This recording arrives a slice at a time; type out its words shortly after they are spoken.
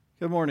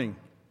Good morning.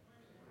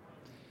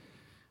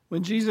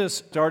 When Jesus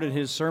started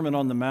his Sermon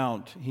on the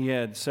Mount, he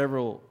had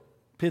several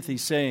pithy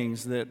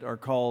sayings that are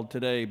called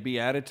today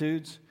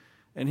Beatitudes.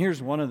 And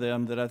here's one of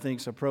them that I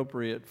think is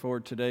appropriate for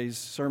today's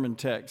sermon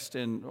text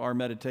and our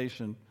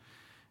meditation.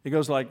 It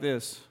goes like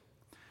this: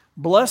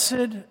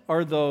 Blessed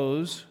are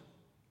those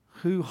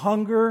who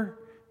hunger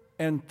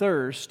and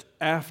thirst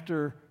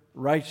after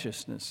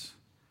righteousness,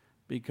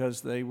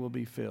 because they will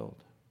be filled.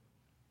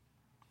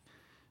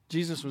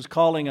 Jesus was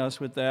calling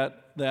us with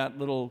that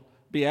little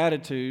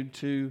beatitude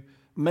to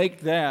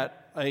make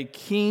that a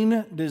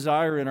keen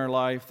desire in our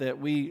life, that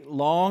we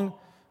long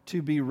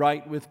to be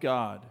right with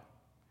God.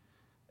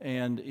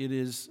 And it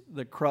is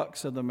the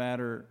crux of the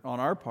matter on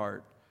our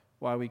part,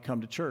 why we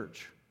come to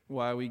church,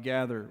 why we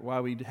gather, why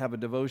we have a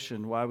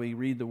devotion, why we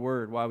read the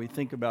Word, why we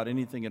think about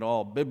anything at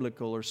all,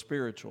 biblical or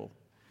spiritual.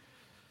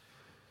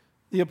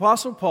 The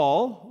Apostle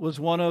Paul was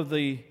one of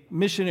the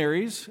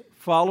missionaries,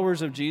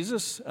 followers of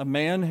Jesus, a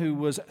man who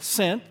was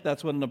sent,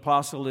 that's what an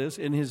apostle is,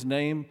 in his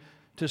name,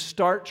 to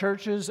start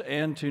churches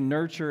and to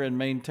nurture and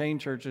maintain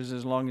churches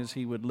as long as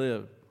he would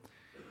live.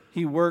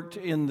 He worked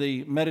in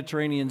the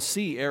Mediterranean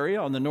Sea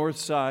area, on the north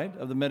side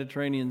of the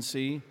Mediterranean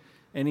Sea,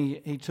 and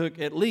he took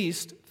at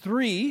least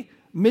 3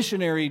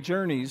 missionary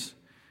journeys,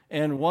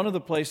 and one of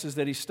the places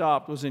that he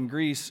stopped was in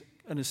Greece,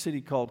 in a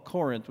city called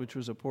Corinth, which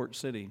was a port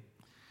city.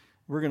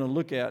 We're going to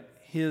look at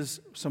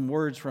some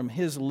words from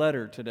his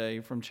letter today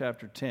from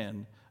chapter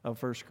 10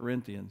 of 1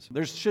 Corinthians.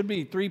 There should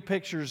be 3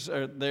 pictures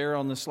there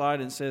on the slide.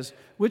 It says,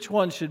 which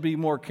one should be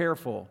more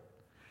careful?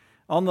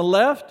 On the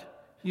left,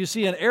 you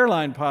see an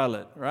airline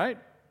pilot, right?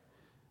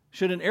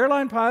 Should an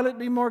airline pilot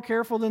be more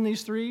careful than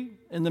these 3?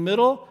 In the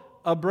middle,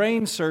 a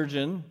brain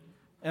surgeon,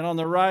 and on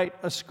the right,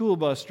 a school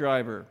bus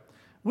driver.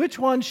 Which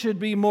one should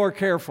be more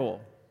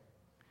careful?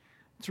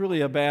 It's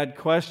really a bad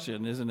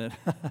question, isn't it?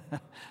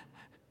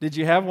 Did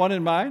you have one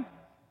in mind?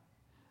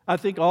 I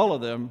think all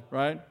of them,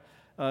 right?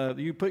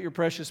 You put your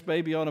precious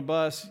baby on a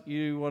bus,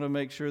 you want to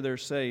make sure they're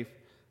safe.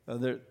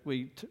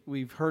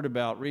 We've heard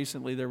about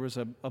recently there was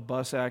a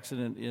bus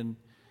accident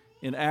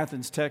in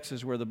Athens,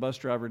 Texas, where the bus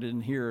driver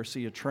didn't hear or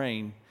see a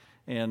train,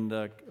 and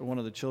one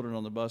of the children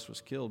on the bus was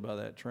killed by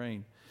that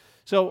train.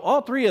 So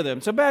all 3 of them,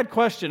 it's a bad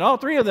question. All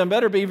 3 of them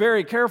better be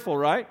very careful,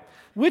 right?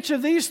 Which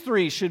of these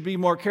 3 should be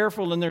more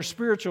careful in their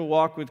spiritual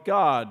walk with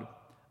God?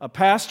 A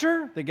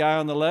pastor, the guy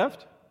on the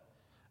left,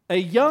 a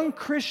young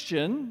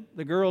Christian,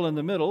 the girl in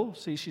the middle,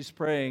 see she's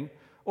praying,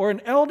 or an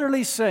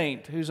elderly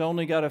saint who's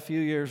only got a few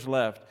years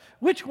left.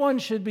 Which one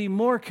should be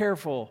more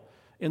careful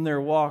in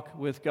their walk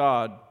with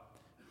God?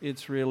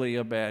 It's really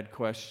a bad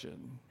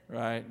question,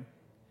 right?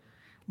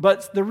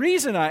 But the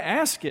reason I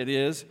ask it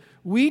is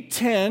we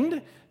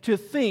tend to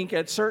think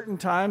at certain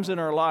times in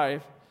our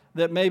life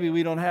that maybe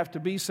we don't have to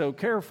be so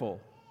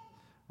careful,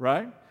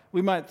 right?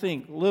 We might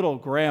think, little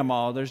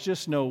grandma, there's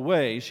just no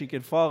way she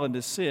could fall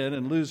into sin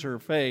and lose her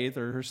faith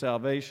or her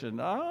salvation.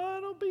 Oh,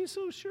 don't be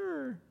so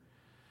sure.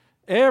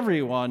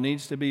 Everyone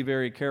needs to be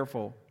very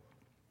careful.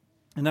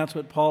 And that's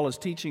what Paul is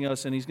teaching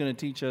us, and he's going to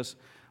teach us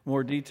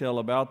more detail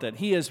about that.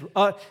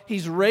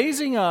 He's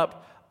raising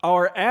up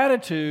our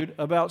attitude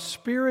about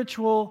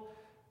spiritual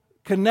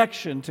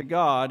connection to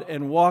God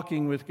and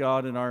walking with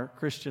God in our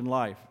Christian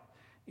life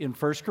in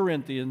 1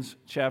 Corinthians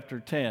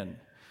chapter 10.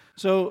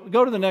 So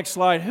go to the next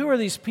slide. Who are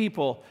these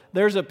people?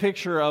 There's a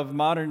picture of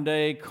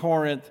modern-day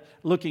Corinth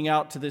looking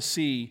out to the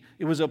sea.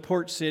 It was a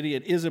port city.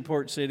 It is a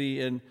port city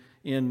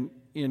in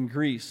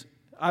Greece.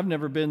 I've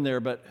never been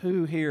there, but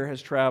who here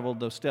has traveled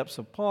the steps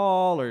of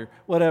Paul or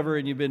whatever,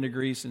 and you've been to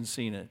Greece and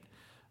seen it?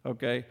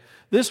 Okay.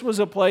 This was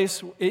a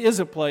place, it is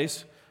a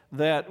place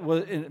that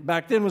was,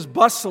 back then was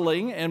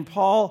bustling, and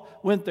Paul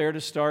went there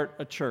to start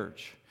a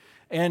church.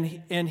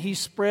 And he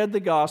spread the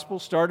gospel,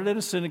 started at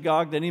a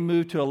synagogue, then he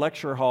moved to a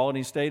lecture hall, and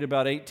he stayed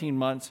about 18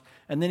 months,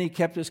 and then he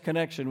kept his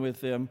connection with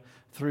them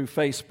through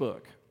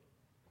Facebook.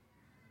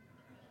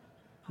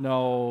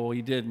 No,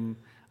 he didn't.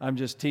 I'm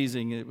just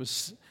teasing.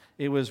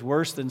 It was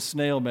worse than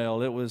snail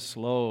mail. It was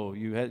slow.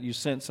 You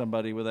sent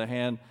somebody with a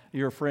hand,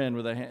 your friend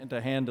with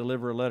to hand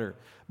deliver a letter.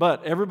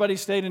 But everybody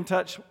stayed in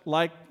touch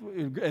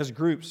as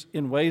groups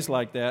in ways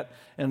like that,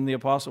 and the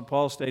Apostle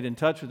Paul stayed in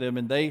touch with them,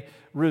 and they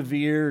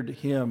revered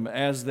him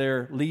as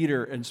their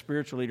leader and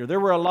spiritual leader. There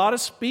were a lot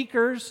of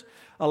speakers,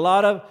 a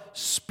lot of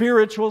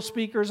spiritual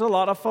speakers, a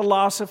lot of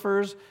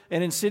philosophers,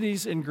 and in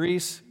cities in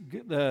Greece,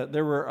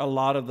 there were a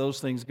lot of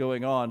those things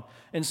going on.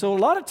 And so a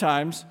lot of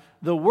times,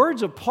 the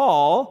words of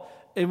Paul,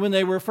 and when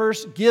they were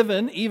first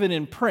given, even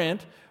in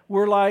print,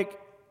 were like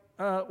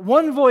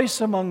one voice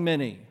among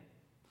many.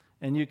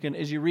 And you can,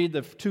 as you read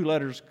the 2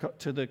 letters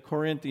to the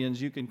Corinthians,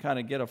 you can kind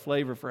of get a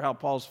flavor for how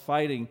Paul's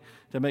fighting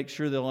to make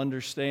sure they'll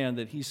understand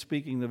that he's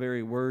speaking the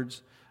very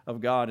words of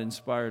God,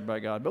 inspired by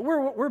God. But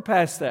we're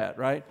past that,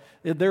 right?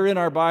 They're in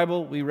our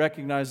Bible. We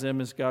recognize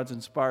them as God's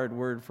inspired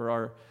word for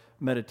our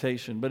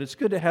meditation. But it's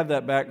good to have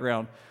that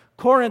background.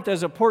 Corinth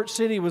as a port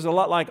city was a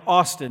lot like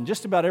Austin.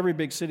 Just about every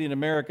big city in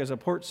America is a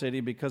port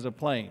city because of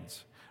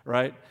planes,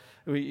 right?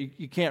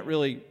 You can't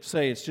really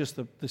say it's just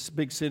the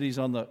big cities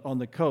on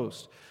the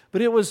coast.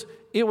 But it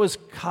was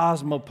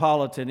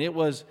cosmopolitan.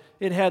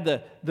 It had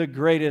the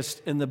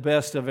greatest and the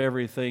best of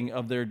everything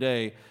of their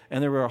day.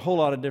 And there were a whole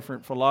lot of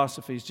different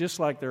philosophies, just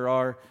like there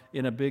are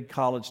in a big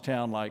college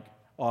town like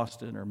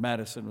Austin or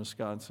Madison,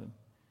 Wisconsin.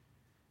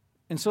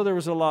 And so there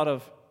was a lot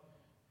of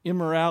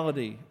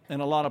immorality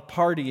and a lot of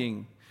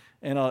partying,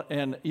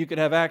 and you could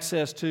have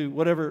access to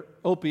whatever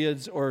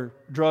opiates or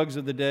drugs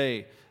of the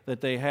day that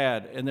they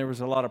had. And there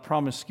was a lot of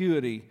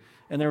promiscuity,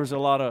 and there was a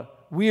lot of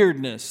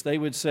weirdness. They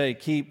would say,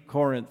 "Keep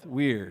Corinth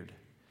weird."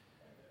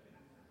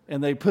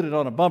 And they put it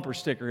on a bumper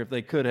sticker if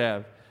they could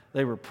have.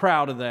 They were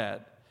proud of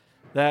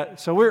that.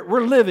 So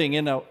we're living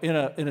in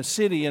a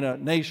city, in a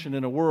nation,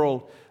 in a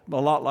world a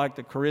lot like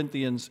the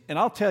Corinthians. And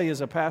I'll tell you,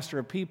 as a pastor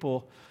of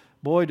people,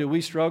 boy, do we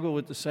struggle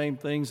with the same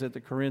things that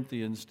the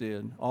Corinthians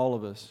did, all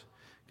of us.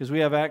 Because we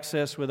have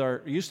access with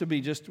it used to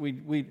be just,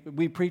 we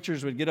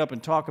preachers would get up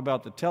and talk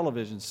about the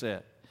television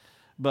set.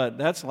 But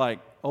that's like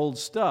old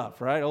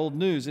stuff, right? Old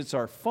news. It's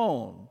our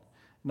phone,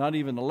 not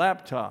even the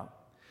laptop.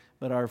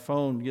 But our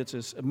phone gets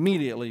us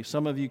immediately.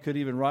 Some of you could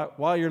even,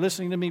 while you're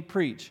listening to me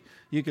preach,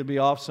 you could be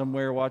off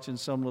somewhere watching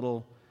some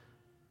little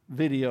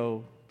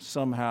video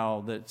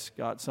somehow that's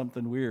got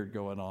something weird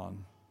going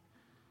on.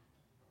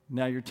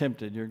 Now you're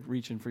tempted. You're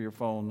reaching for your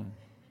phone.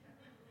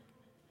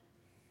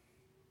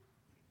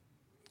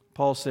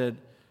 Paul said,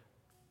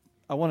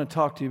 I want to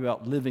talk to you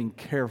about living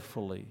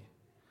carefully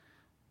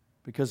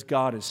because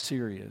God is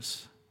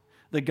serious.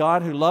 The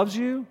God who loves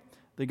you,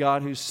 the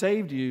God who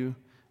saved you,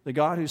 the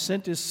God who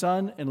sent His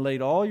Son and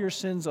laid all your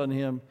sins on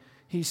Him,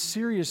 He's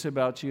serious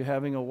about you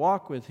having a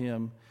walk with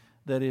Him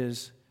that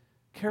is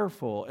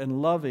careful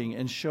and loving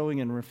and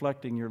showing and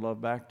reflecting your love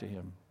back to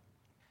Him.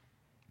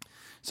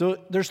 So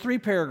there's 3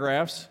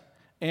 paragraphs,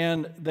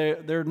 and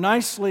they're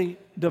nicely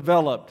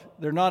developed.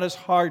 They're not as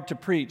hard to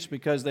preach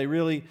because they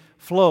really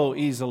flow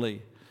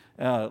easily.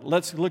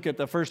 Let's look at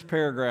the first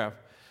paragraph.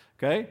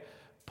 Okay?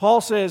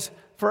 Paul says,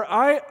 "For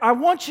I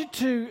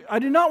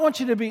do not want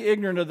you to be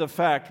ignorant of the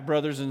fact,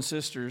 brothers and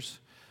sisters,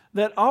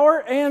 that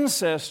our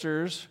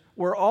ancestors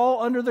were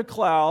all under the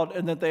cloud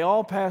and that they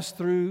all passed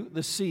through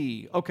the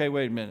sea." Okay,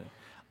 wait a minute.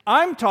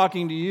 I'm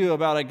talking to you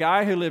about a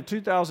guy who lived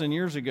 2,000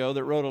 years ago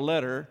that wrote a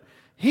letter.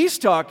 He's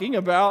talking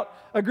about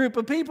a group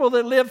of people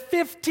that lived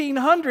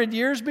 1,500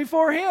 years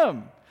before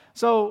him.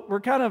 So we're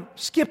kind of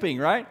skipping,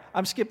 right?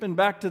 I'm skipping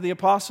back to the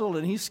apostle,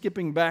 and he's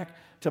skipping back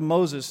to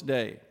Moses'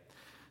 day.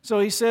 So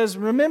he says,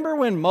 remember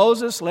when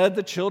Moses led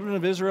the children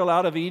of Israel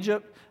out of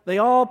Egypt? They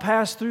all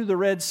passed through the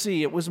Red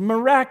Sea. It was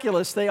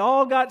miraculous. They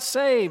all got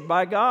saved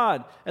by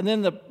God. And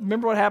then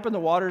remember what happened? The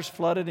waters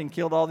flooded and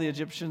killed all the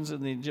Egyptians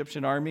and the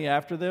Egyptian army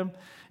after them.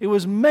 It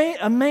was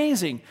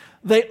amazing.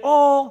 They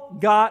all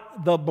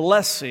got the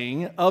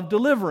blessing of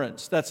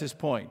deliverance. That's his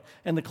point.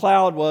 And the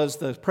cloud was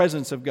the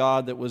presence of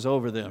God that was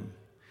over them.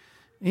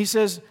 He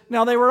says,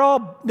 now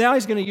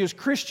he's going to use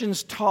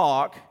Christians'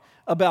 talk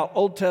about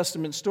Old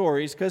Testament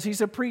stories because he's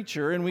a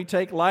preacher and we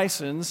take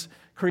license,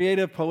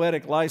 creative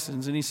poetic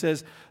license. And he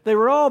says, they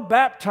were all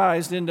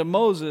baptized into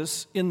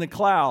Moses in the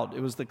cloud.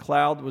 The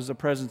cloud was the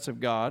presence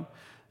of God.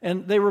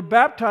 And they were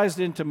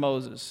baptized into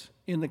Moses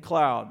in the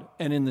cloud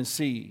and in the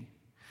sea.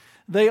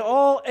 They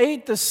all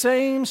ate the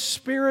same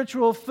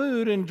spiritual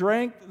food and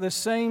drank the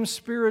same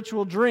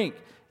spiritual drink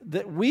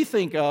that we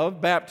think of,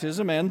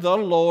 baptism and the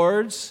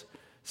Lord's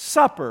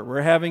Supper.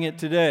 We're having it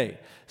today.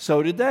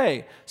 So did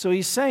they. So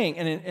he's saying,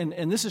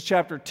 and this is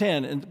chapter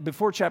 10, and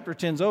before chapter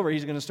 10's over,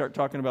 he's going to start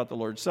talking about the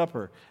Lord's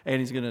Supper,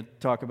 and he's going to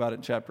talk about it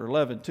in chapter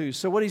 11 too.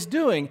 So what he's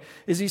doing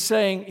is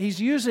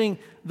he's using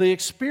the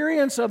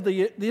experience of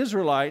the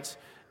Israelites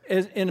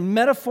in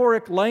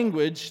metaphoric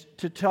language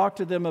to talk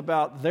to them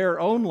about their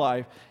own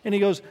life. And he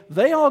goes,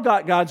 they all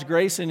got God's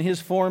grace in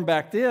His form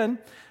back then.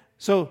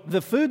 So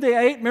the food they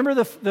ate, remember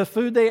the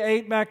food they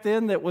ate back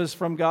then that was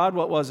from God?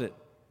 What was it?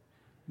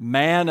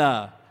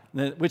 Manna,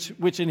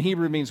 which in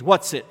Hebrew means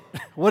what's it?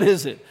 What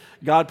is it?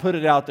 God put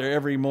it out there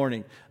every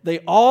morning. They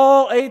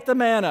all ate the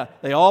manna.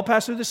 They all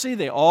passed through the sea.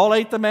 They all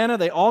ate the manna.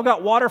 They all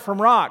got water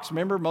from rocks.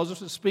 Remember, Moses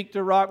would speak to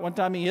a rock. One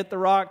time he hit the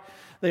rock.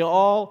 They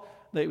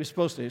were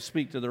supposed to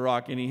speak to the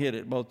rock, and he hit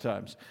it both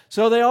times.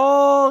 So they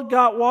all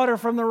got water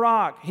from the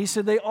rock. He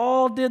said they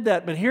all did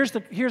that. But here's the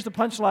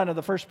punchline of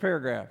the first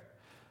paragraph.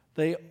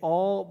 They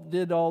all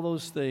did all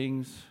those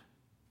things,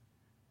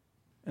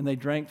 and they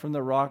drank from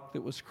the rock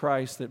that was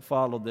Christ that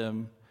followed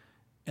them.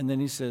 And then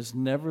he says,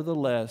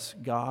 nevertheless,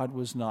 God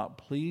was not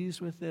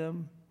pleased with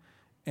them.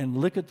 And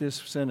look at this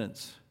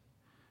sentence.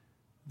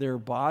 Their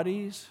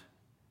bodies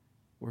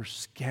were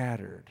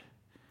scattered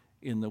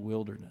in the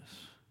wilderness.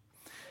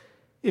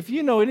 If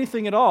you know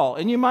anything at all,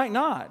 and you might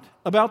not,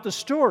 about the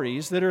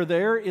stories that are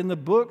there in the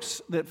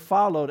books that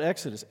followed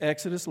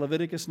Exodus,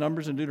 Leviticus,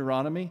 Numbers, and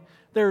Deuteronomy,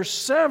 there are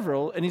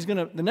several, and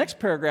the next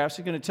paragraphs,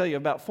 he's going to tell you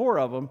about 4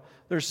 of them.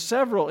 There's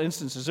several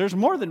instances, there's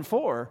more than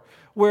 4,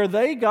 where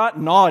they got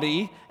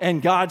naughty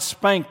and God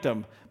spanked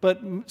them.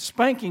 But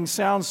spanking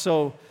sounds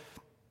so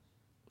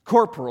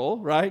corporal,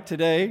 right?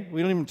 Today,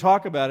 we don't even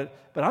talk about it,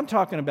 but I'm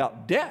talking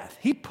about death.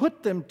 He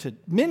put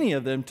many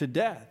of them to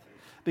death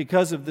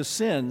because of the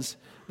sins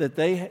that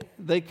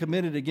they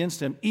committed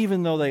against him,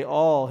 even though they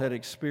all had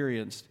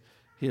experienced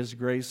his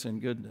grace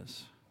and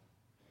goodness.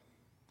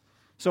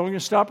 So I'm going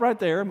to stop right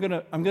there. I'm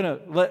going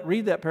to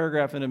read that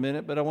paragraph in a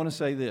minute, but I want to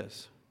say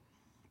this.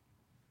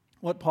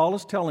 What Paul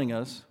is telling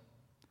us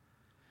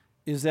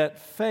is that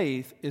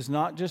faith is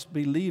not just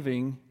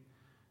believing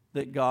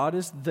that God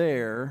is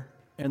there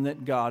and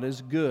that God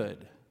is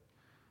good.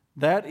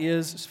 That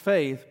is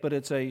faith, but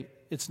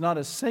it's not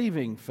a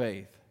saving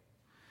faith.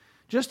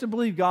 Just to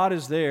believe God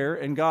is there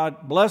and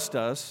God blessed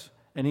us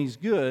and He's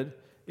good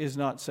is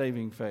not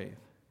saving faith.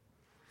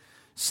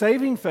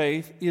 Saving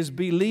faith is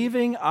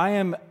believing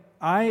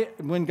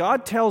when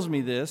God tells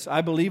me this,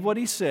 I believe what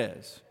He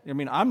says. I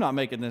mean, I'm not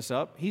making this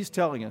up. He's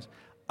telling us.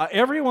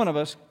 Every one of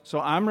us, so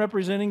I'm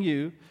representing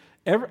you,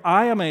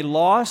 I am a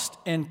lost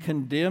and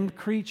condemned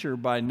creature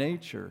by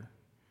nature,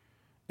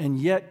 and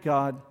yet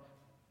God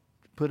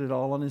put it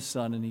all on His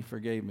Son and He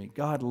forgave me.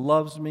 God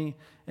loves me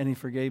and He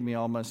forgave me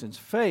all my sins.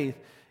 Faith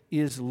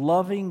is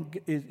loving,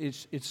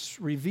 it's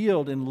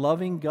revealed in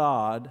loving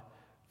God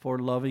for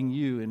loving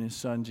you in His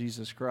Son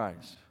Jesus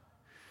Christ.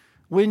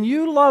 When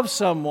you love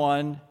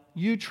someone,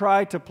 you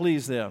try to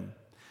please them.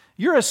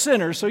 You're a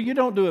sinner, so you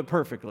don't do it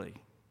perfectly.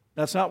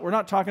 We're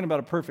not talking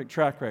about a perfect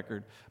track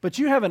record, but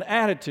you have an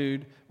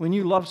attitude when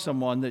you love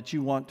someone that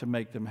you want to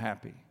make them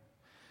happy.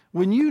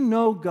 When you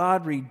know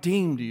God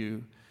redeemed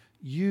you,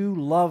 you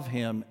love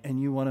Him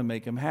and you want to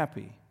make Him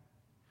happy.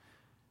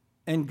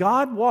 And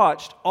God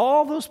watched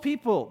all those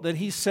people that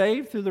He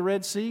saved through the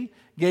Red Sea,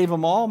 gave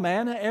them all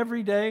manna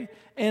every day,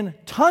 and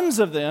tons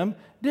of them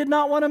did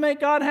not want to make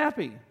God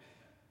happy.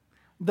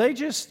 They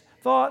just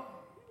thought,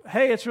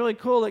 hey, it's really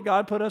cool that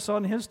God put us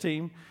on His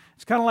team.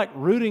 It's kind of like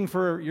rooting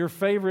for your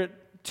favorite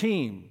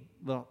team,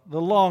 the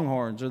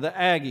Longhorns or the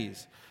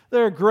Aggies.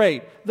 They're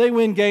great. They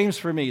win games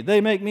for me.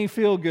 They make me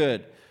feel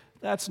good.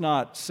 That's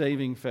not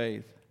saving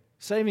faith.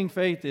 Saving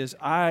faith is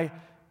I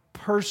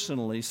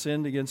personally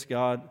sinned against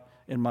God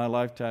in my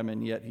lifetime,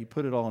 and yet He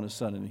put it all on His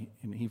Son,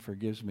 and He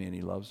forgives me and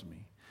He loves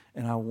me.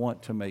 And I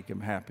want to make Him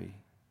happy.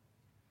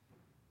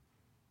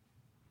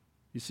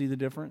 You see the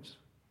difference?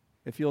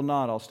 If you'll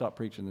not, I'll stop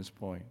preaching this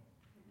point.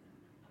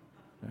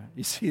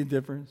 You see the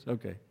difference?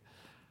 Okay.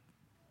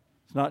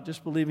 It's not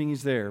just believing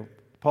He's there.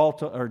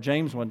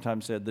 James one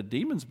time said, the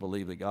demons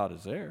believe that God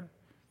is there,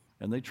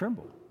 and they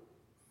tremble.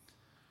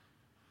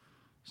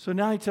 So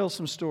now he tells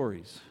some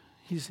stories.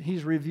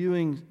 He's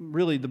reviewing,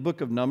 really, the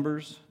book of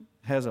Numbers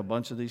has a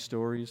bunch of these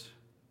stories.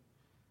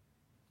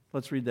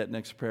 Let's read that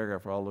next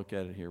paragraph, or I'll look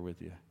at it here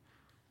with you.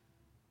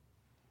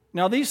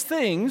 Now these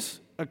things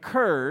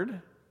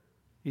occurred,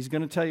 he's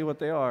going to tell you what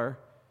they are,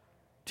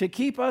 to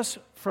keep us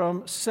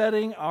from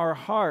setting our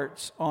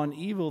hearts on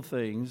evil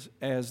things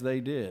as they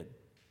did.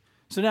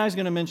 So now he's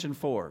going to mention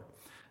 4.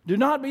 Do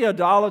not be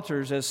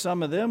idolaters as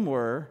some of them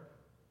were.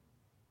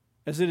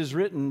 As it is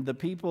written, the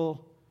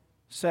people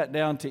sat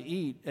down to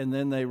eat and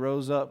then they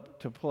rose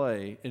up to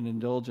play and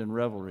indulge in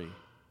revelry.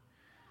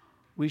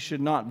 We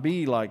should not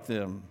be like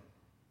them.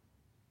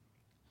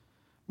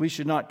 We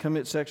should not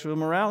commit sexual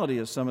immorality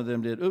as some of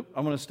them did. I'm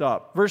going to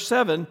stop. Verse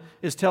 7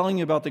 is telling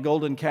you about the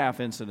golden calf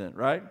incident,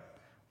 right?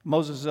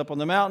 Moses is up on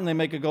the mountain, they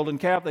make a golden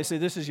calf, they say,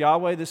 this is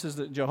Yahweh, this is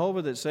the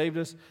Jehovah that saved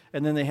us,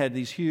 and then they had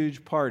these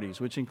huge parties,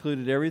 which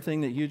included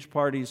everything that huge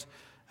parties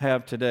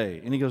have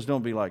today. And he goes,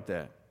 don't be like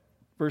that.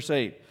 Verse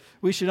 8,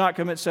 we should not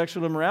commit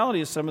sexual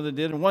immorality as some of them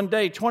did, and one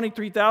day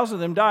 23,000 of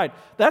them died.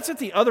 That's at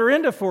the other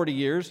end of 40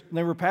 years, and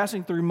they were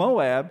passing through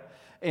Moab,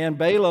 and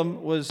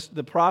Balaam was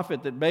the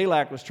prophet that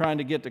Balak was trying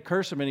to get to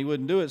curse him, and he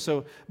wouldn't do it.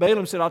 So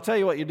Balaam said, I'll tell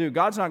you what you do.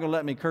 God's not going to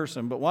let me curse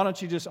him, but why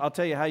don't you I'll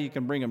tell you how you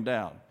can bring him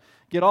down.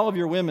 Get all of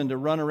your women to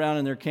run around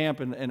in their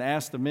camp and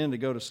ask the men to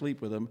go to sleep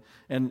with them.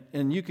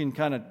 And you can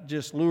kind of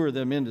just lure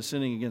them into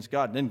sinning against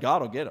God. And then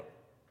God will get them.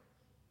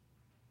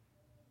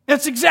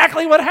 That's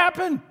exactly what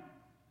happened.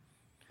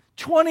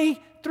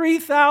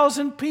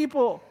 23,000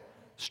 people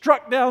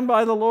struck down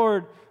by the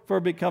Lord for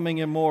becoming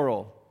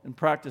immoral and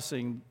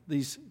practicing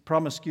these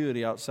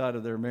promiscuity outside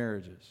of their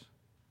marriages.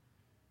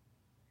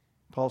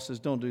 Paul says,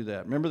 don't do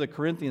that. Remember, the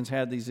Corinthians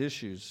had these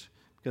issues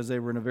because they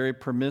were in a very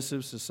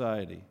permissive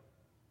society.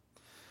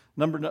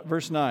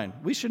 Verse 9,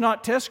 we should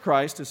not test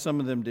Christ as some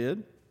of them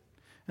did,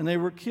 and they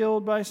were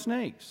killed by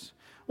snakes.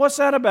 What's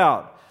that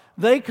about?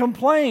 They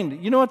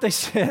complained. You know what they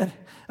said?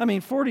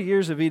 40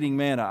 years of eating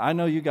manna. I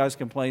know you guys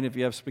complain if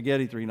you have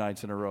spaghetti 3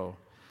 nights in a row.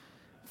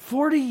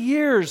 40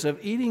 years of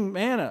eating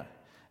manna.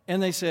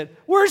 And they said,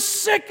 we're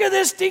sick of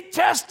this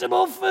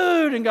detestable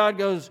food. And God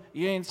goes,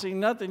 you ain't seen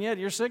nothing yet.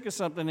 You're sick of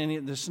something.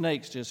 And the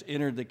snakes just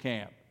entered the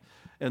camp.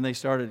 And they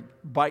started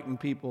biting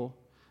people,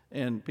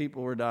 and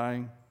people were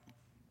dying.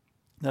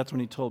 That's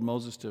when he told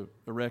Moses to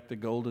erect the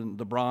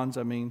bronze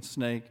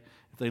snake.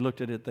 If they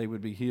looked at it, they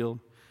would be healed.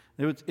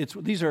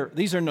 These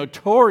are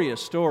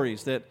notorious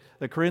stories that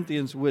the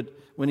Corinthians would,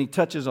 when he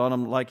touches on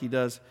them like he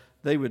does,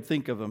 they would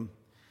think of them.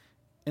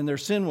 And their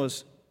sin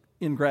was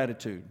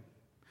ingratitude.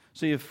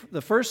 See, if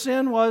the first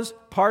sin was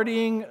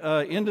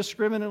partying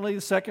indiscriminately,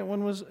 the second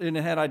one was, and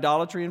it had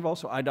idolatry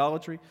involved, so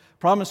idolatry.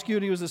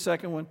 Promiscuity was the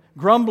second one.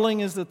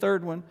 Grumbling is the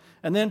third one.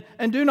 And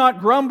do not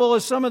grumble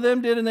as some of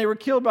them did, and they were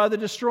killed by the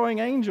destroying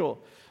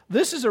angel.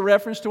 This is a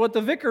reference to what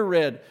the vicar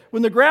read.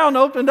 When the ground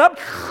opened up,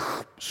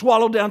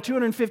 swallowed down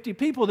 250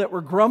 people that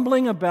were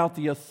grumbling about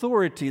the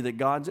authority that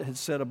God had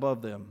set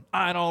above them.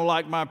 I don't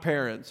like my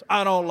parents.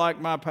 I don't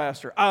like my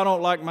pastor. I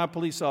don't like my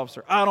police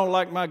officer. I don't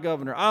like my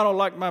governor. I don't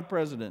like my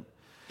president.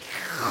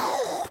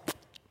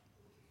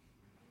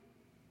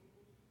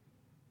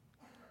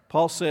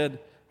 Paul said,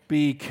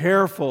 be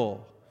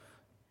careful.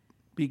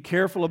 Be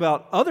careful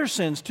about other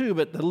sins too,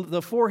 but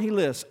the four he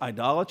lists: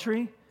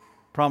 idolatry,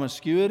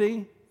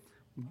 promiscuity,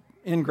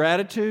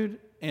 ingratitude,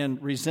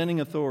 and resenting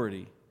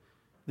authority.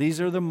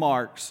 These are the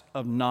marks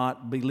of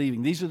not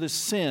believing. These are the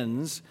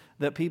sins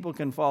that people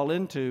can fall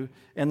into,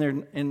 and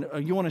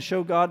you want to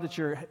show God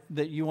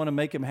that you want to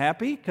make Him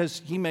happy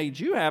because He made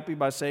you happy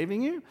by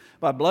saving you,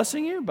 by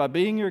blessing you, by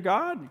being your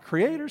God,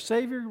 Creator,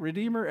 Savior,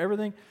 Redeemer,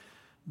 everything.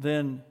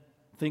 Then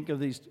think of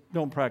these.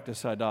 Don't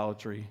practice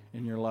idolatry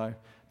in your life.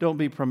 Don't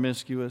be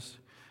promiscuous.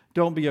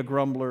 Don't be a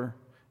grumbler,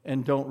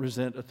 and don't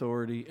resent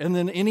authority. And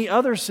then any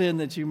other sin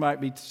that you might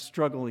be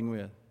struggling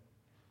with.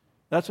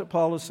 That's what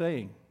Paul is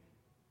saying.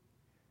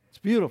 It's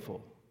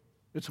beautiful.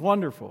 It's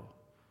wonderful.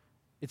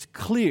 It's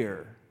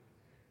clear.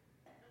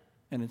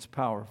 And it's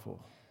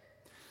powerful.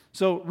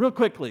 So, real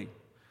quickly,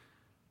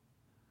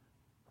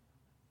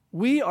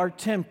 we are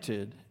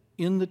tempted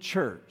in the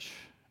church,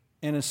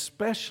 and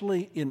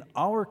especially in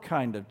our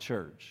kind of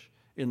church,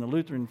 in the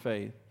Lutheran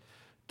faith,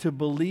 to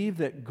believe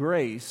that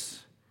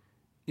grace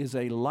is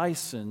a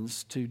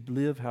license to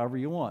live however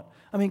you want.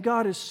 I mean,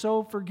 God is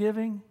so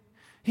forgiving.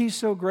 He's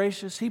so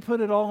gracious. He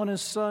put it all in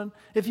His Son.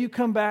 If you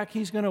come back,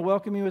 He's going to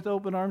welcome you with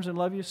open arms and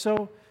love you.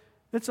 So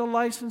it's a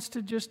license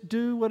to just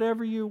do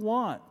whatever you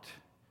want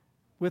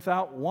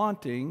without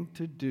wanting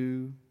to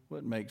do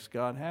what makes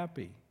God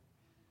happy.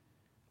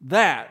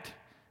 That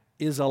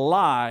is a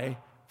lie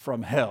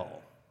from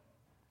hell.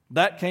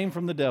 That came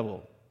from the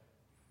devil.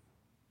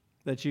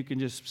 That you can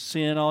just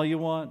sin all you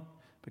want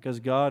because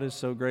God is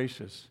so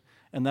gracious.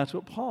 And that's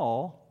what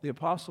Paul, the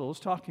apostle, is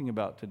talking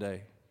about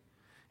today.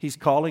 He's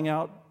calling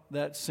out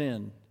that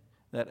sin,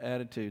 that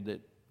attitude that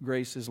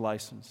grace is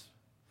license.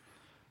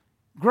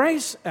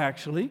 Grace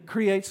actually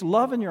creates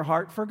love in your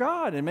heart for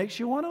God and makes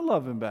you want to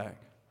love Him back.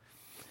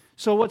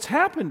 So what's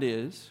happened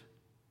is,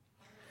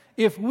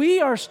 if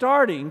we are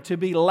starting to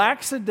be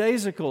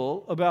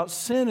lackadaisical about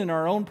sin in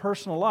our own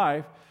personal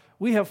life,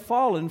 we have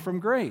fallen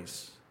from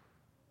grace.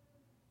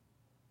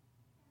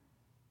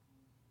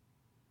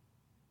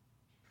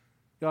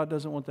 God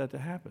doesn't want that to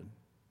happen.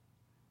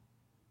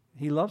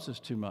 He loves us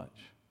too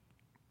much.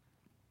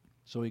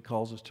 So He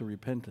calls us to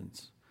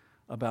repentance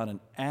about an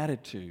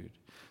attitude.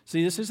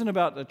 See, this isn't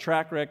about the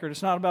track record.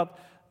 It's not about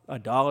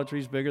idolatry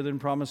is bigger than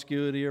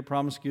promiscuity, or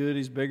promiscuity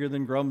is bigger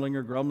than grumbling,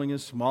 or grumbling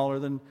is smaller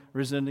than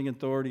resenting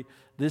authority.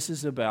 This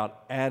is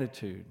about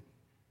attitude.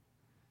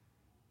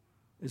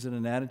 Is it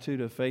an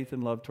attitude of faith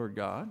and love toward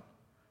God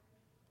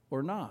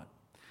or not?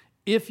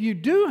 If you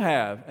do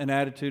have an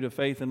attitude of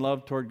faith and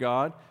love toward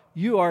God,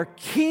 you are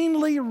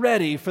keenly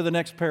ready for the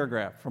next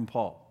paragraph from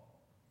Paul.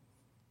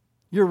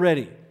 You're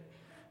ready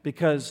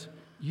because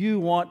you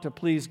want to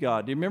please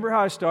God. Do you remember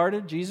how I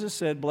started? Jesus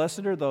said,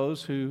 "Blessed are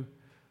those who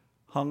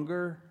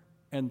hunger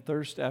and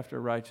thirst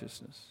after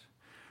righteousness."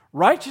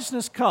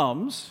 Righteousness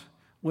comes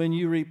when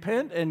you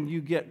repent and you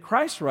get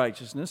Christ's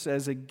righteousness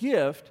as a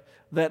gift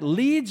that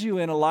leads you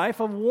in a life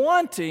of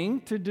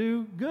wanting to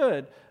do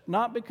good.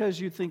 Not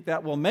because you think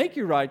that will make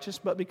you righteous,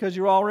 but because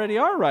you already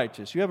are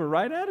righteous. You have a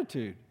right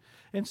attitude.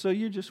 And so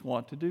you just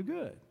want to do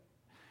good.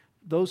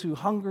 Those who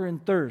hunger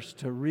and thirst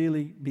to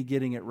really be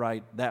getting it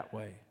right that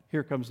way.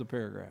 Here comes the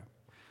paragraph.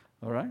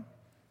 All right?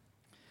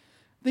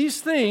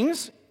 These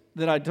things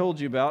that I told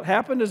you about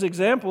happened as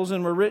examples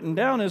and were written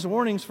down as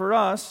warnings for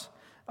us.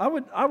 I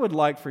would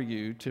like for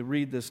you to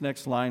read this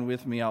next line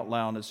with me out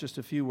loud. It's just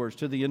a few words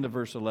to the end of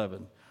verse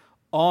 11.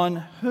 On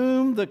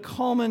whom the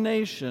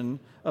culmination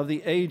of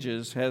the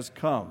ages has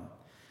come.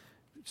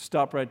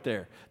 Stop right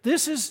there.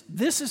 This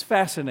is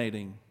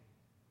fascinating.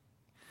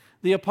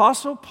 The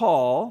Apostle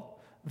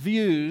Paul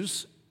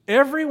views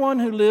everyone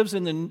who lives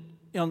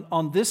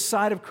on this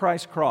side of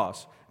Christ's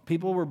cross.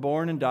 People were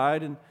born and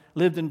died and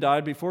lived and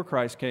died before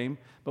Christ came,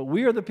 but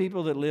we are the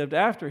people that lived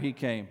after He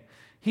came.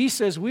 He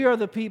says we are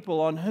the people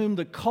on whom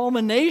the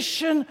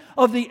culmination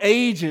of the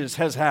ages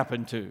has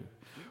happened to.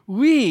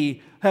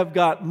 We have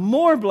got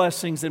more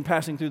blessings than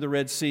passing through the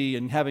Red Sea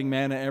and having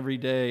manna every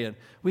day, and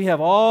we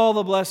have all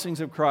the blessings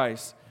of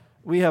Christ.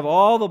 We have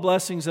all the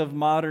blessings of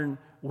modern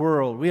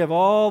world. We have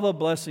all the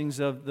blessings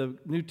of the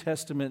New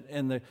Testament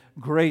and the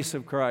grace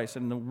of Christ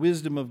and the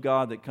wisdom of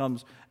God that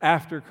comes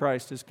after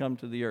Christ has come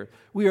to the earth.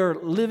 We are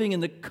living in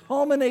the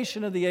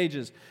culmination of the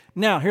ages.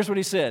 Now, here's what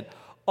he said.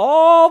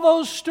 All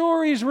those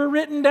stories were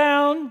written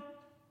down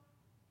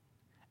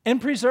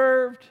and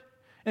preserved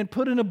and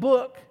put in a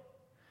book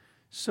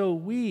so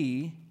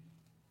we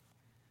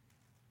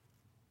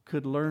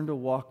could learn to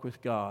walk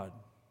with God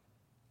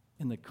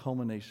in the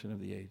culmination of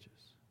the ages.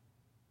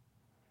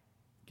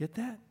 Get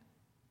that?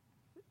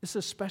 It's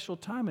a special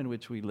time in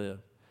which we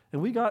live.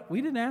 And we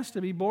didn't ask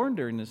to be born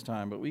during this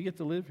time, but we get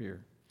to live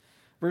here.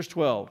 Verse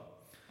 12.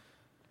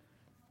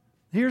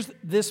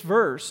 This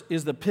verse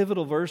is the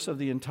pivotal verse of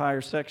the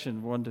entire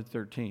section, 1 to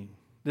 13.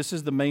 This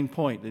is the main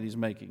point that he's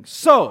making.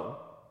 So,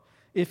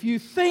 if you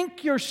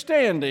think you're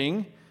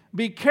standing,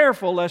 be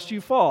careful lest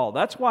you fall.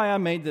 That's why I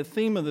made the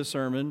theme of the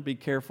sermon, be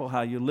careful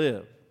how you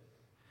live.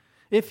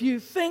 If you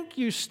think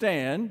you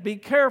stand, be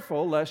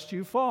careful lest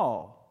you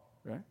fall.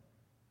 Right?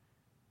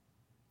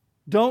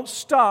 Don't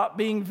stop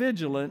being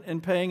vigilant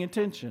and paying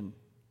attention.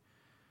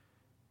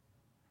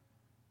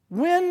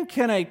 When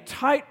can a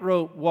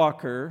tightrope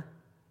walker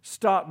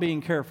stop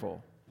being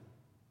careful?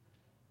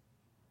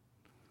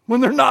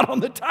 When they're not on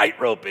the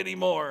tightrope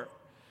anymore.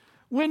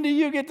 When do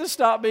you get to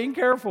stop being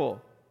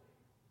careful?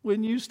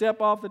 When you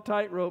step off the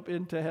tightrope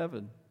into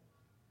heaven.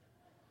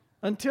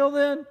 Until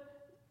then,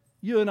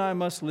 you and I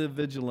must live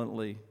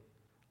vigilantly,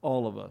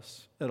 all of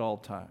us, at all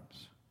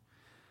times.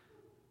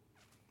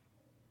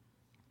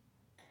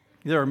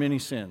 There are many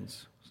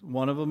sins.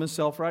 One of them is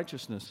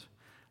self-righteousness.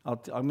 I'm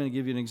going to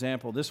give you an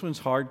example. This one's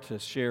hard to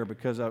share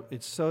because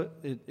it's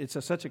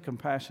such a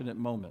compassionate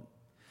moment.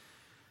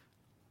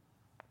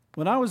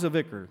 When I was a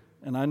vicar,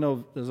 and I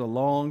know it was a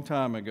long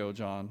time ago,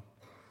 John,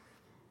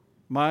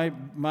 my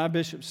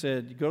bishop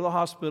said, you go to the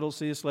hospital,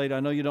 see this lady. I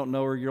know you don't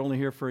know her. You're only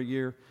here for a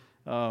year.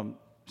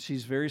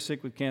 She's very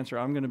sick with cancer.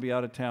 I'm going to be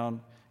out of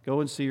town.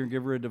 Go and see her and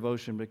give her a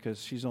devotion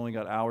because she's only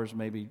got hours,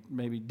 maybe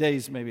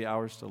days, maybe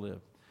hours to live.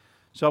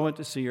 So I went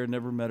to see her,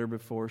 never met her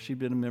before. She'd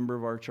been a member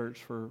of our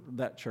church for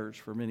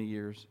many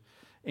years.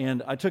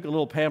 And I took a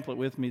little pamphlet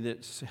with me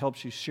that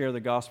helps you share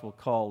the gospel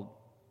called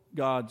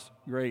God's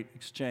Great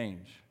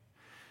Exchange.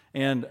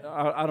 And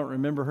I don't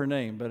remember her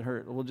name, but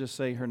we'll just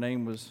say her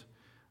name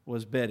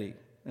was Betty.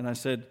 And I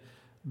said,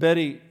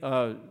 Betty,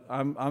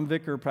 I'm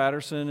Vicar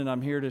Patterson, and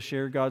I'm here to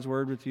share God's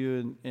word with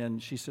you.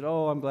 And she said,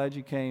 oh, I'm glad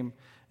you came.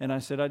 And I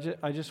said,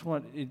 I just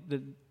want,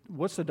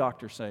 what's the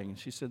doctor saying? And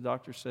she said, the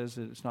doctor says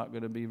that it's not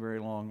going to be very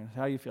long. And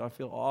how you feel? I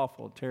feel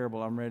awful,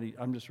 terrible.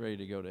 I'm just ready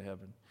to go to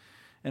heaven.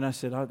 And I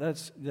said, oh,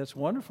 that's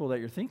wonderful that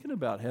you're thinking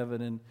about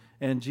heaven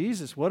and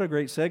Jesus. What a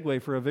great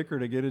segue for a vicar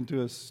to get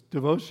into a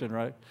devotion,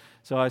 right?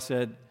 So I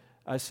said,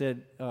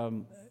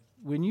 when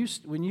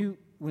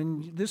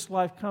this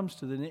life comes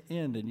to the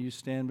end and you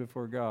stand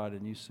before God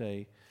and you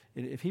say,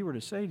 if he were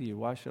to say to you,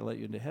 why should I let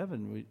you into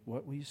heaven?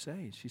 What will you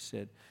say? She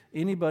said,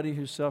 anybody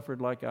who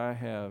suffered like I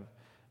have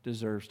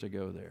deserves to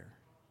go there.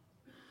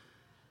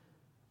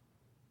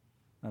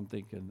 I'm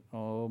thinking,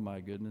 oh my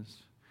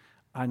goodness.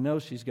 I know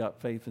she's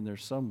got faith in there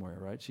somewhere,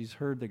 right? She's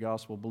heard the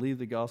gospel, believed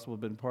the gospel,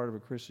 been part of a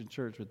Christian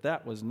church, but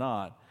that was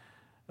not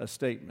a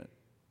statement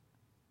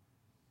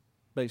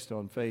based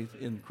on faith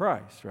in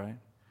Christ, right?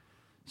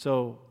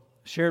 So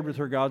shared with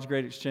her God's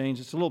Great Exchange.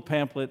 It's a little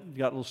pamphlet,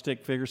 got a little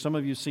stick figure. Some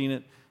of you have seen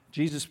it.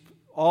 Jesus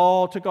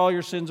took all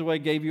your sins away,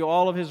 gave you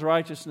all of his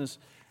righteousness,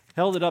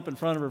 held it up in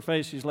front of her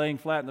face. She's laying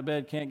flat in the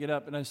bed, can't get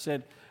up. And I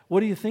said, what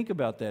do you think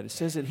about that? It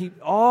says that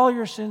all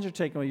your sins are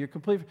taken away. You're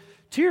complete.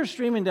 Tears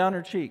streaming down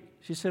her cheek.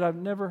 She said, I've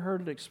never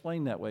heard it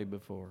explained that way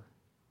before.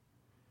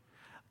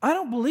 I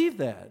don't believe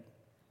that.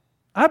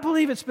 I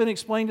believe it's been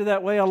explained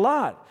that way a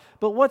lot.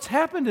 But what's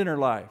happened in her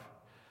life?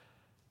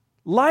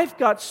 Life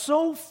got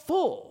so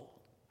full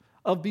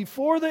of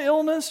before the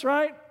illness,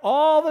 right?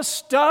 All the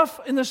stuff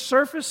in the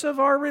surface of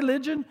our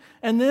religion,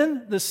 and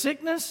then the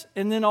sickness,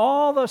 and then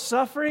all the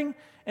suffering,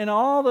 and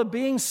all the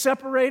being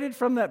separated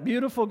from that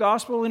beautiful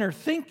gospel in her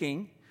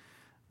thinking,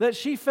 that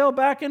she fell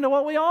back into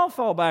what we all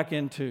fall back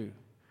into.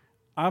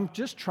 I'm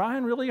just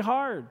trying really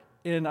hard,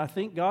 and I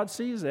think God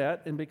sees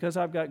that, and because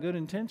I've got good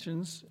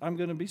intentions, I'm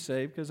going to be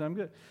saved because I'm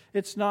good.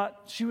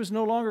 She was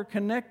no longer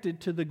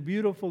connected to the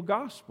beautiful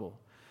gospel.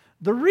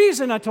 The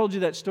reason I told you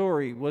that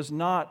story was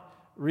not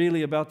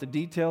really about the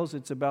details,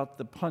 it's about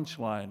the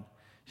punchline.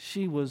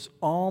 She was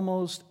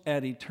almost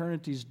at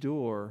eternity's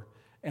door,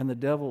 and the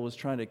devil was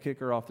trying to kick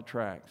her off the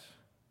tracks.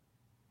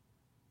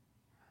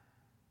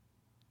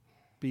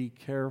 Be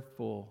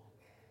careful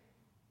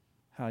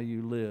how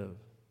you live.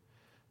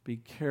 Be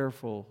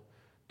careful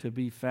to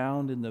be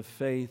found in the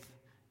faith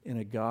in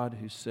a God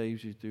who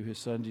saves you through his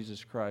Son,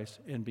 Jesus Christ,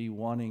 and be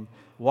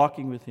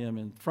walking with him,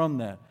 and from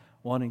that,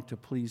 wanting to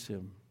please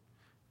him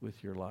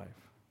with your life.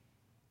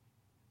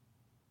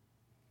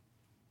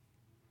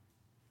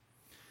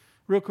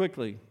 Real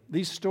quickly,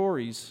 these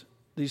stories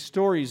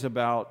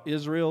about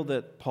Israel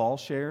that Paul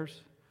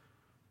shares,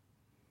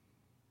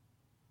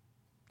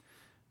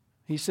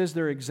 he says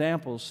they're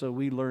examples so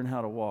we learn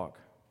how to walk.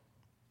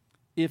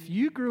 If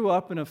you grew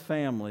up in a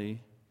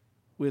family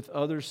with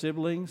other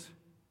siblings,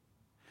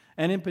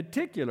 and in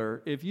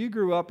particular, if you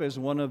grew up as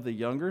one of the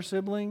younger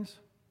siblings,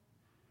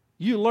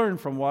 you learn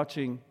from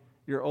watching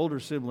your older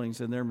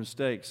siblings and their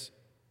mistakes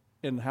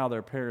and how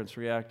their parents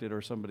reacted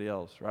or somebody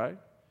else, right?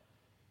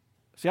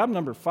 See, I'm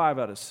number 5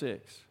 out of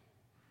 6.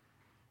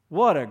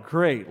 What a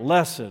great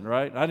lesson,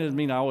 right? I didn't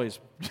mean I always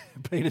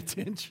paid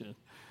attention.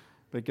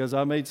 because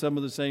I made some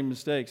of the same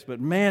mistakes. But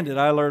man, did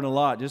I learn a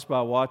lot just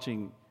by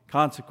watching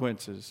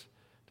consequences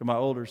to my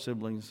older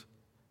siblings'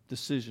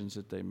 decisions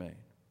that they made.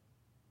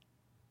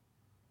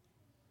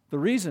 The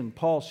reason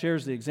Paul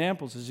shares the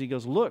examples is he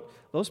goes, look,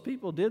 those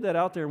people did that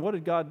out there, and what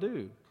did God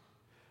do?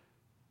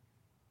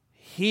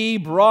 He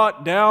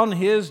brought down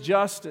His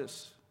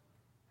justice.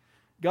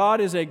 God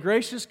is a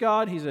gracious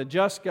God, He's a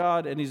just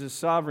God, and He's a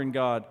sovereign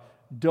God.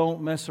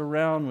 Don't mess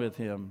around with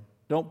Him.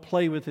 Don't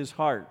play with His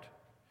heart.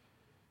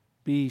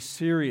 Be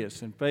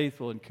serious and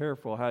faithful and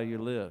careful how you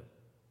live.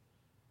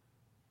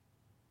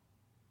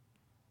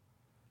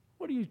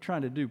 What are you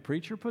trying to do,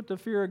 preacher? Put the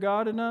fear of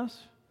God in us?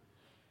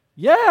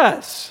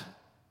 Yes!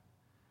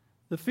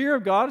 The fear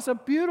of God is a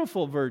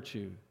beautiful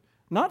virtue.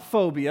 Not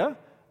phobia,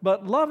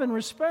 but love and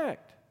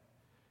respect.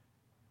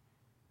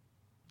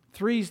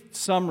 3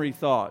 summary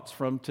thoughts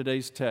from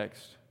today's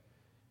text.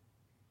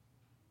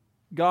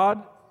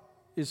 God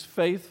is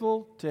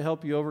faithful to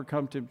help you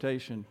overcome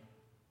temptation.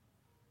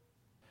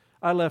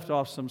 I left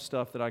off some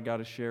stuff that I got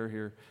to share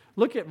here.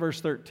 Look at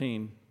verse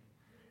 13.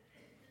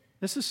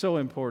 This is so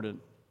important.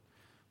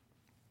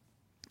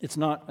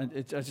 I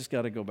just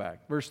got to go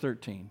back. Verse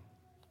 13.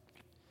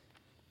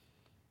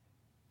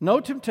 No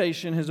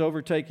temptation has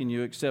overtaken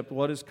you except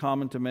what is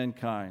common to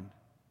mankind.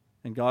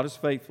 And God is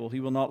faithful. He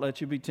will not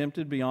let you be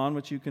tempted beyond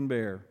what you can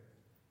bear.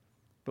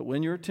 But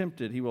when you're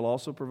tempted, He will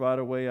also provide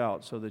a way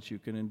out so that you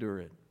can endure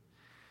it.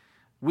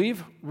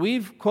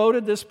 We've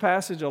quoted this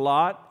passage a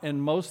lot,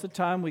 and most of the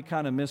time we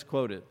kind of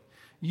misquote it.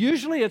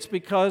 Usually it's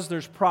because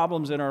there's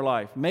problems in our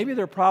life. Maybe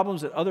they're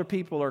problems that other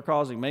people are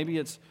causing. Maybe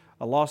it's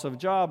a loss of a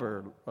job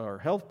or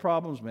health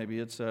problems. Maybe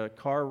it's a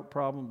car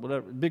problem,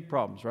 whatever, big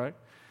problems, right?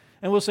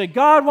 And we'll say,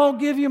 God won't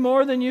give you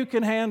more than you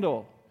can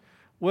handle.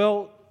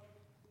 Well,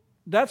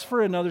 that's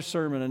for another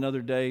sermon,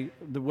 another day,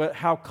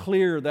 how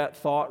clear that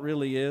thought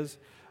really is.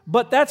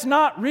 But that's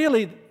not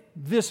really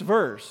this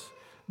verse.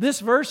 This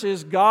verse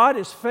is God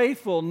is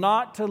faithful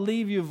not to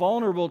leave you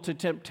vulnerable to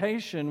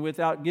temptation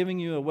without giving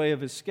you a way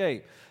of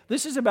escape.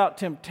 This is about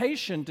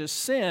temptation to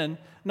sin,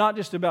 not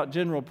just about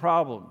general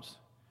problems.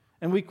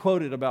 And we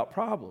quoted about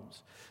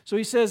problems. So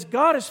he says,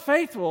 God is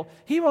faithful.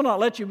 He will not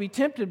let you be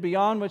tempted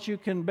beyond what you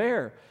can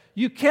bear.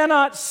 You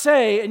cannot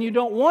say, and you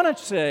don't want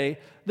to say,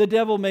 the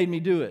devil made me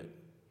do it.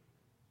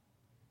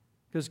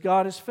 Because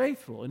God is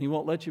faithful, and He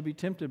won't let you be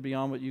tempted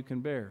beyond what you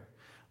can bear.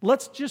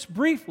 Let's just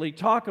briefly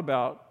talk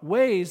about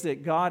ways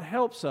that God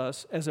helps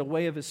us as a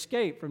way of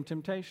escape from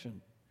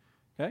temptation.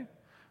 Okay?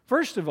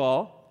 First of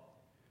all,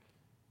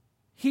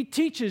 He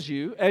teaches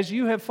you, as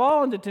you have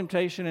fallen to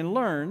temptation and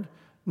learned,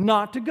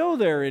 not to go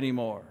there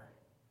anymore.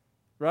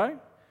 Right?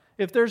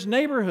 If there's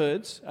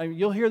neighborhoods,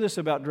 you'll hear this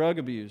about drug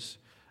abuse.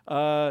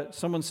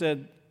 Someone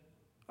said,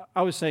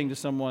 I was saying to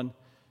someone,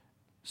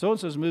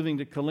 so-and-so's moving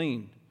to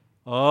Killeen.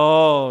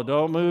 Oh,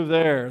 don't move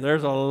there.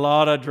 There's a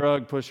lot of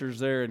drug pushers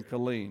there in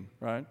Killeen,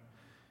 right?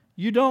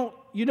 You don't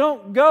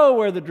go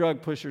where the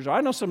drug pushers are.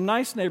 I know some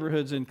nice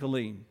neighborhoods in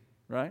Killeen,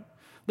 right?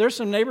 There's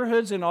some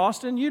neighborhoods in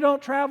Austin you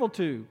don't travel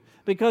to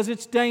because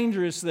it's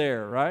dangerous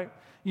there, right?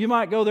 You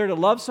might go there to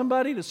love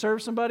somebody, to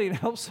serve somebody, and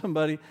help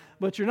somebody,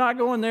 but you're not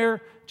going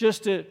there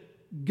just to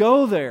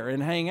go there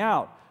and hang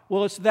out.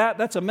 Well,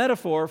 that's a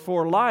metaphor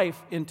for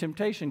life in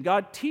temptation.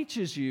 God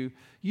teaches you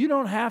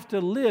don't have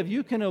to live.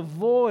 You can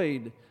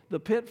avoid the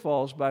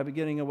pitfalls by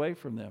getting away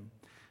from them.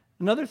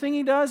 Another thing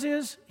He does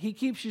is He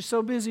keeps you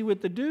so busy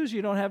with the do's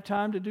you don't have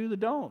time to do the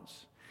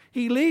don'ts.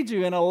 He leads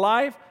you in a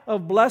life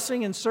of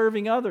blessing and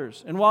serving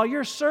others. And while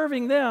you're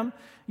serving them,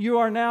 you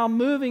are now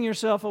moving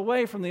yourself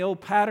away from the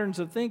old patterns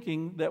of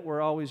thinking that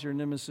were always your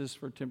nemesis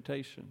for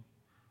temptation.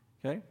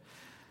 Okay?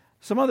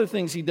 Some other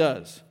things He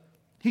does.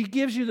 He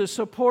gives you the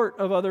support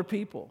of other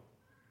people.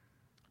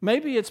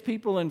 Maybe it's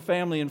people in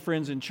family and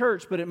friends in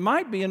church, but it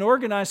might be an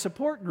organized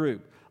support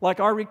group, like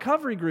our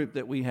recovery group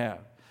that we have.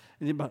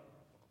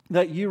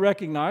 That you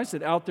recognize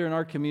that out there in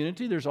our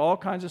community, there's all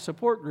kinds of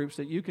support groups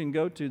that you can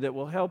go to that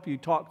will help you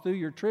talk through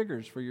your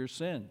triggers for your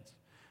sins,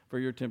 for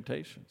your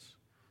temptations.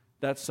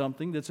 That's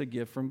something that's a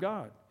gift from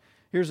God.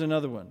 Here's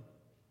another one.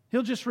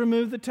 He'll just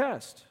remove the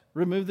test,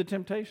 remove the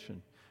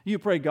temptation. You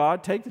pray,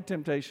 God, take the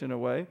temptation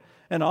away,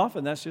 and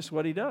often that's just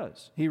what He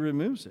does. He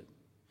removes it.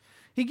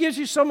 He gives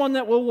you someone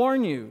that will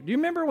warn you. Do you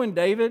remember when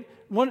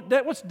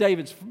what's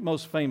David's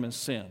most famous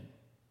sin?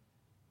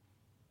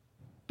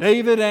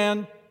 David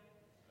and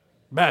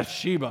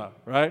Bathsheba,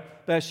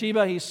 right?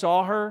 Bathsheba, he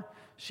saw her.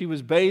 She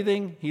was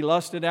bathing. He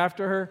lusted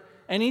after her,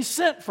 and he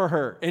sent for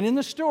her. And in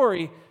the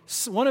story,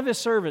 one of his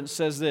servants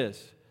says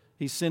this.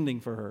 He's sending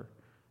for her.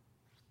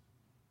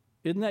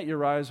 Isn't that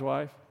Uriah's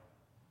wife?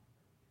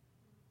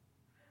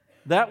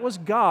 That was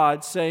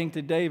God saying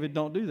to David,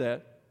 don't do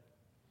that.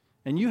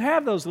 And you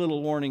have those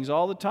little warnings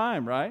all the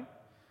time, right?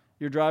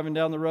 You're driving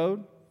down the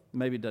road.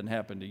 Maybe it doesn't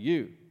happen to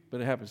you,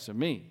 but it happens to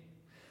me.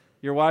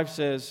 Your wife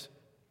says,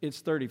 it's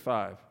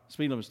 35.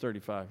 Speed limit's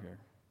 35 here.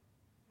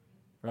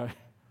 Right?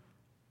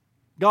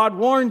 God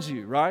warns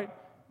you, right?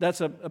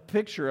 That's a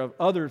picture of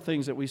other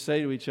things that we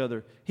say to each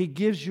other. He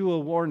gives you a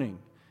warning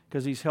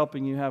because He's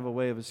helping you have a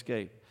way of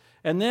escape.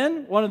 And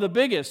then, one of the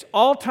biggest,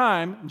 all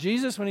time,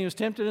 Jesus, when he was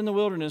tempted in the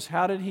wilderness,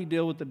 how did he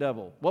deal with the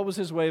devil? What was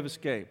his way of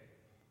escape?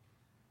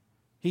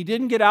 He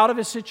didn't get out of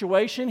his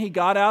situation. He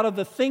got out of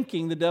the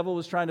thinking the devil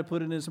was trying to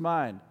put in his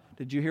mind.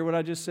 Did you hear what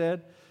I just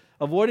said?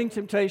 Avoiding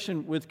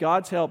temptation with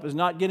God's help is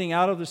not getting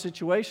out of the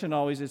situation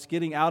always. It's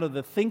getting out of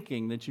the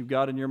thinking that you've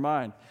got in your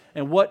mind.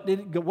 And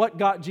what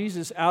got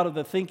Jesus out of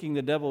the thinking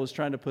the devil was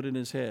trying to put in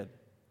his head?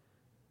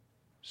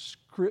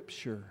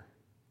 Scripture,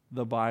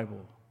 the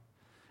Bible.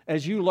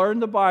 As you learn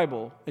the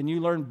Bible and you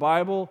learn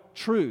Bible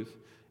truth,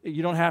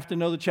 you don't have to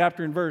know the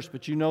chapter and verse,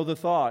 but you know the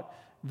thought.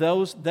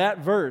 That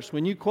verse,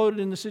 when you quote it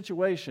in the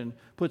situation,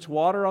 puts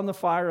water on the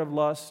fire of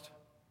lust.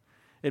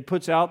 It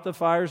puts out the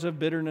fires of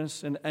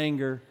bitterness and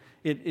anger.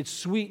 It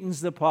sweetens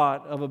the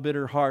pot of a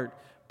bitter heart,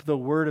 the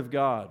Word of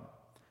God.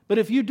 But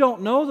if you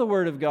don't know the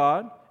Word of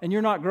God and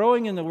you're not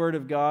growing in the Word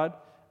of God,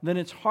 then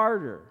it's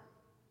harder.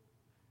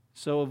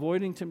 So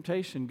avoiding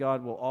temptation,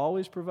 God will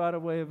always provide a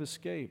way of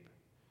escape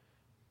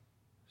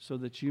so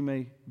that you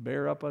may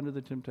bear up under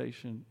the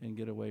temptation and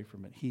get away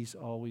from it. He's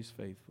always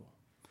faithful.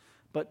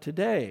 But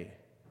today,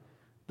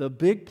 the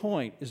big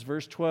point is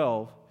verse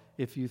 12.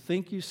 If you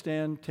think you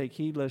stand, take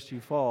heed lest you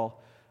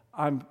fall.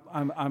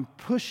 I'm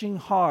pushing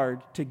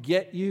hard to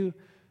get you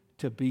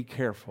to be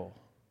careful.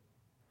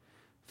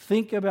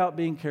 Think about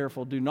being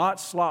careful. Do not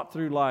slop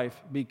through life.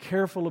 Be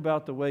careful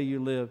about the way you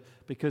live,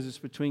 because it's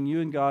between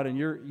you and God, and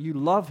you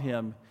love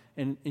Him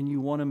and you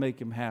want to make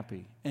Him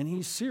happy. And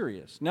He's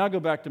serious. Now go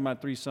back to my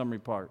 3 summary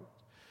parts.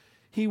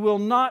 He will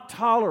not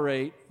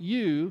tolerate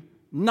you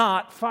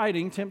not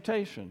fighting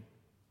temptation.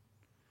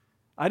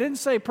 I didn't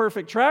say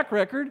perfect track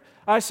record.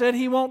 I said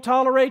He won't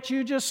tolerate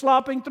you just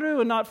slopping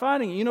through and not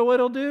fighting it. You know what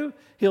He'll do?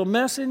 He'll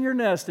mess in your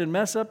nest and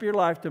mess up your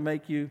life to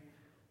make you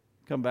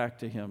come back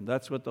to Him.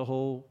 That's what the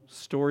whole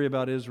story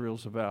about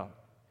Israel's about.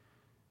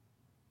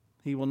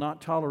 He will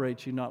not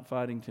tolerate you not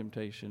fighting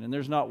temptation. And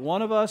there's not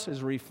one of us,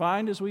 as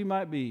refined as we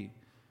might be,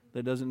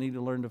 that doesn't need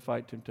to learn to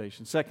fight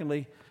temptation.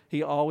 Secondly,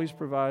 He always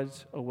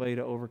provides a way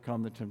to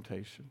overcome the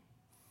temptation.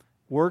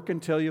 Work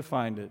until you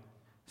find it.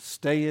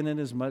 Stay in it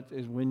as much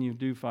as when you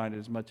do find it,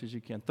 as much as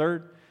you can.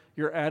 Third,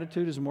 your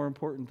attitude is more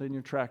important than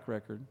your track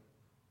record.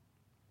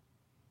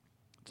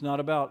 It's not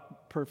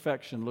about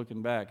perfection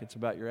looking back. It's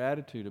about your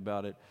attitude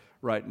about it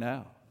right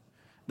now.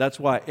 That's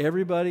why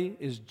everybody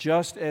is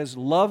just as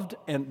loved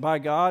by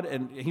God,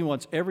 and He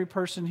wants every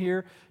person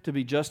here to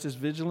be just as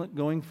vigilant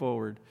going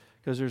forward,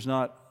 because there's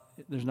not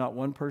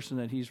one person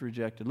that He's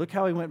rejected. Look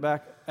how He went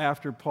back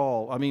after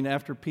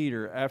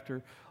Peter,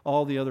 after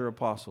all the other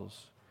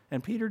apostles.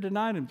 And Peter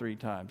denied Him 3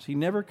 times. He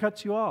never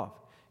cuts you off.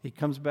 He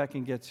comes back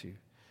and gets you.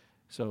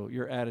 So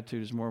your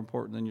attitude is more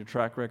important than your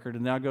track record.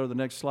 And now go to the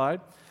next slide.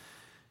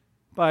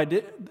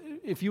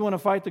 If you want to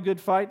fight the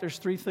good fight, there's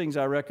 3 things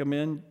I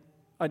recommend.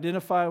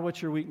 Identify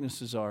what your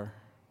weaknesses are.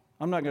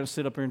 I'm not going to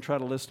sit up here and try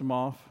to list them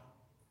off.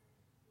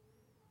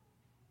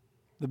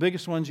 The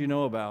biggest ones you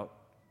know about,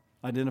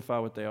 identify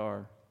what they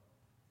are.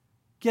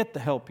 Get the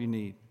help you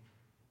need.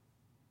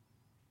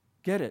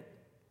 Get it.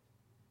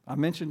 I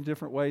mentioned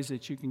different ways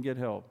that you can get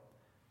help.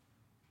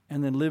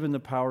 And then live in the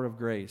power of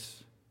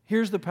grace.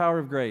 Here's the power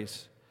of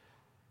grace.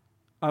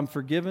 I'm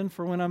forgiven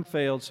for when I'm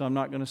failed, so I'm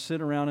not going to sit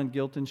around in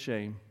guilt and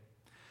shame.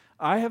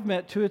 I have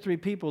met 2 or 3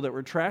 people that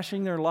were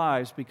trashing their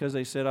lives because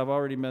they said, I've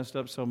already messed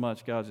up so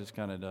much, God's just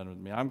kind of done with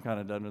me. I'm kind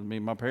of done with me.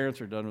 My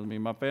parents are done with me.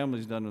 My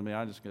family's done with me.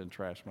 I'm just going to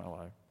trash my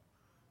life.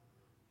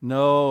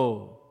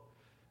 No.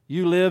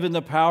 You live in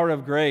the power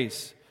of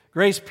grace.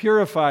 Grace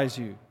purifies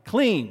you.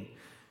 Clean.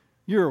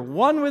 You're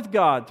one with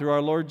God through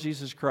our Lord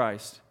Jesus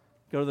Christ.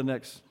 Go to the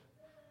next.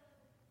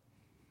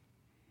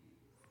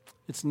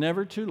 It's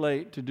never too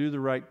late to do the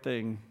right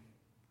thing.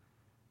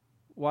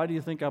 Why do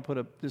you think I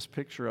put this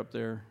picture up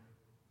there?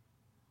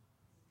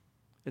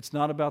 It's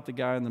not about the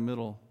guy in the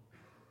middle.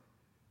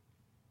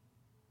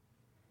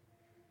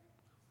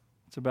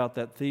 It's about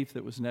that thief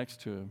that was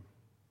next to him.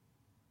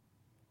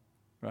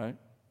 Right?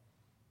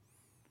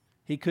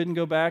 He couldn't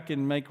go back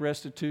and make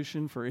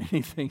restitution for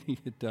anything he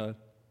had done.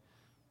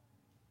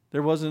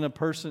 There wasn't a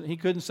person, he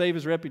couldn't save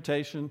his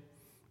reputation.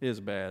 It was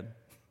bad.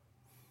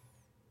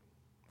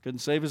 Couldn't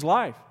save his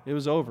life. It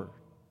was over.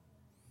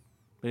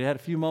 But he had a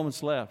few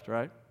moments left,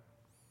 right?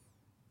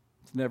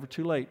 It's never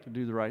too late to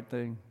do the right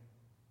thing.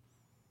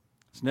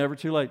 It's never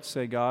too late to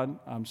say, God,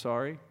 I'm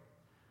sorry.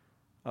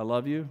 I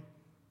love you,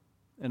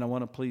 and I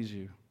want to please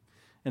you.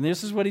 And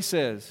this is what he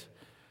says.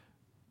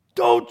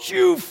 Don't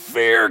you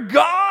fear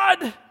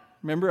God?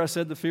 Remember I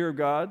said the fear of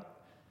God?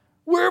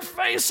 We're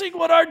facing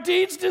what our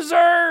deeds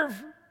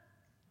deserve.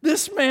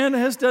 This man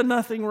has done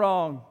nothing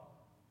wrong.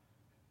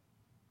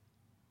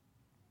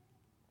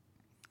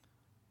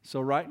 So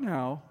right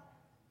now,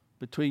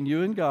 between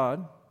you and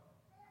God,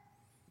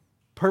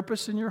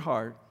 purpose in your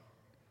heart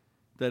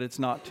that it's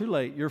not too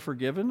late. You're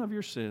forgiven of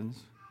your sins,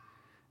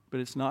 but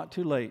it's not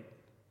too late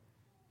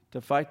to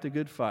fight the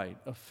good fight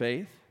of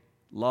faith,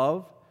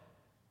 love,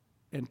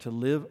 and to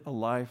live a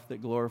life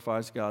that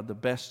glorifies God the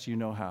best you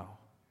know how.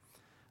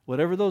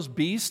 Whatever those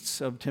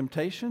beasts of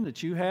temptation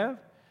that you have,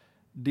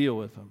 deal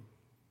with them.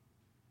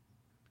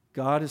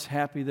 God is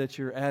happy that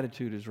your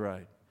attitude is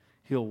right.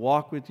 He'll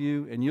walk with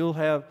you, and you'll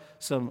have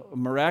some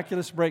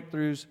miraculous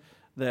breakthroughs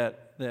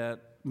that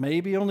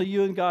maybe only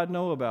you and God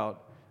know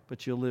about,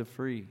 but you'll live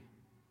free.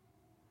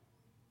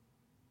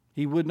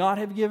 He would not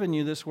have given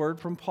you this word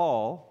from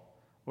Paul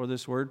or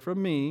this word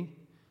from me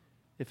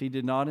if he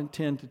did not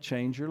intend to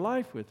change your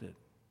life with it.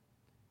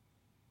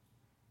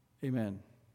 Amen.